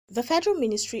The Federal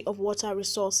Ministry of Water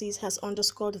Resources has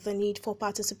underscored the need for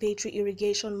participatory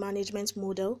irrigation management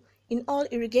model in all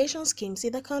irrigation schemes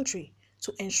in the country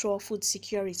to ensure food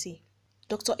security.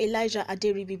 Dr. Elijah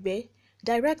Aderibibe,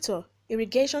 Director,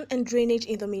 Irrigation and Drainage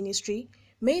in the Ministry,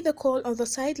 made the call on the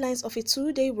sidelines of a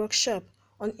two-day workshop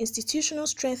on institutional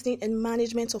strengthening and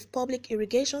management of public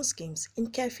irrigation schemes in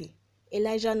Kefi.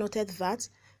 Elijah noted that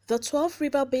the 12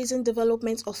 river basin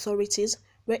development authorities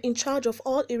were in charge of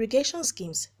all irrigation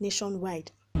schemes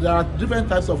nationwide. There are different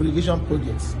types of irrigation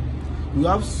projects. You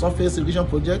have surface irrigation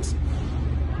projects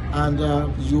and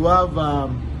you have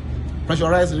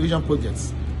pressurized irrigation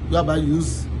projects, whereby you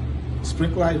use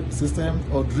sprinkler system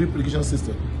or drip irrigation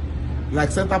system. Like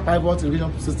center pivot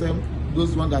irrigation system,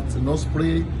 those ones that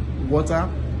spray water.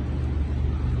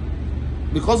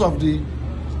 Because of the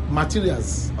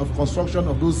materials of construction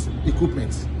of those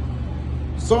equipment,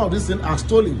 some of these things are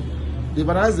stolen. They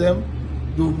vandalize them,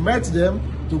 to melt them,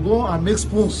 to go and make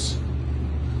spoons,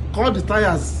 cut the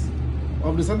tires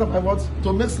of the center pivot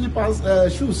to make slippers,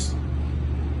 shoes.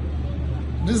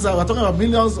 We're talking about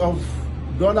millions of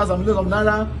dollars and millions of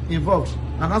naira involved,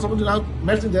 and now somebody now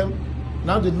melting them,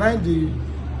 now denying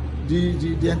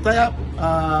the entire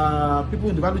people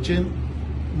in the value chain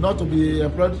not to be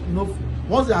employed.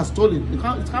 Once they are stolen, it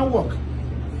can't work.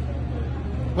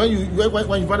 When you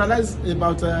vandalize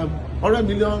about 100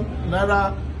 million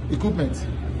naira equipment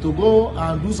to go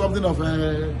and do something of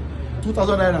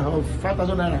 2,000 naira or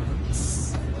 5,000 naira,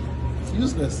 it's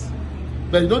useless.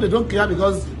 But they don't care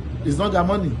because it's not their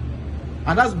money,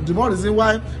 and that's the more reason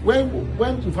why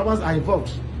when the farmers are involved,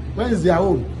 when it's their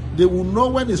own, they will know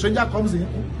when the stranger comes in,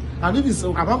 and if it's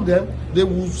among them, they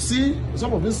will see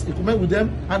some of this equipment with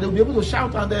them, and they will be able to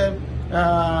shout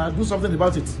and do something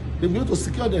about it. They will be able to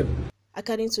secure them.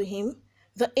 According to him,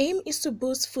 the aim is to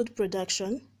boost food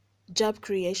production, job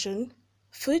creation,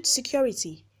 food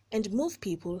security, and move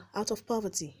people out of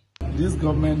poverty. This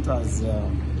government has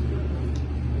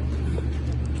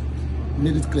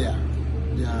made it clear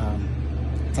their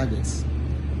targets,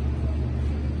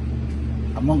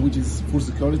 among which is food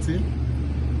security,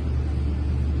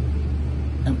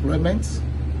 employment,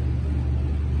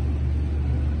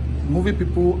 moving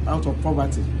people out of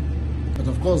poverty. But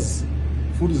of course,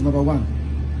 food is number one.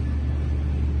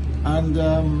 And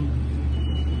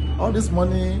all this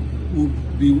money will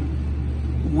be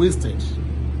wasted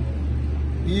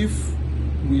if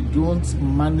we don't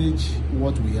manage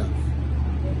what we have.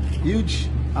 Huge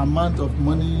amount of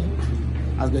money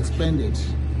has been expended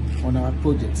on our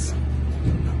projects.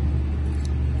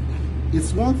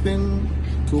 It's one thing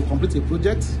to complete a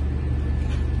project,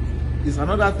 it's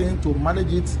another thing to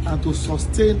manage it and to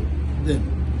sustain them.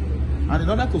 And in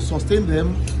order to sustain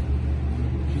them,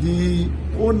 the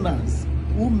owners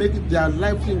who make it their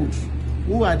livelihood,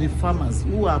 who are the farmers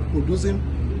who are producing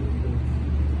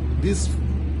this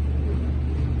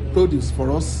produce for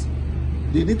us,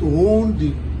 they need to own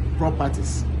the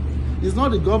properties. It's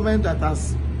not the government that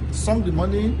has sunk the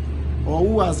money or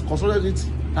who has consolidated it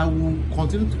and will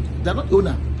continue to. They're not the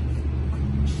owner,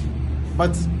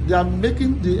 but they are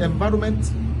making the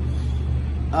environment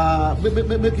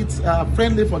make it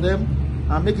friendly for them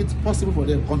and make it possible for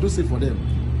them, conducive for them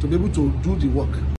to be able to do the work.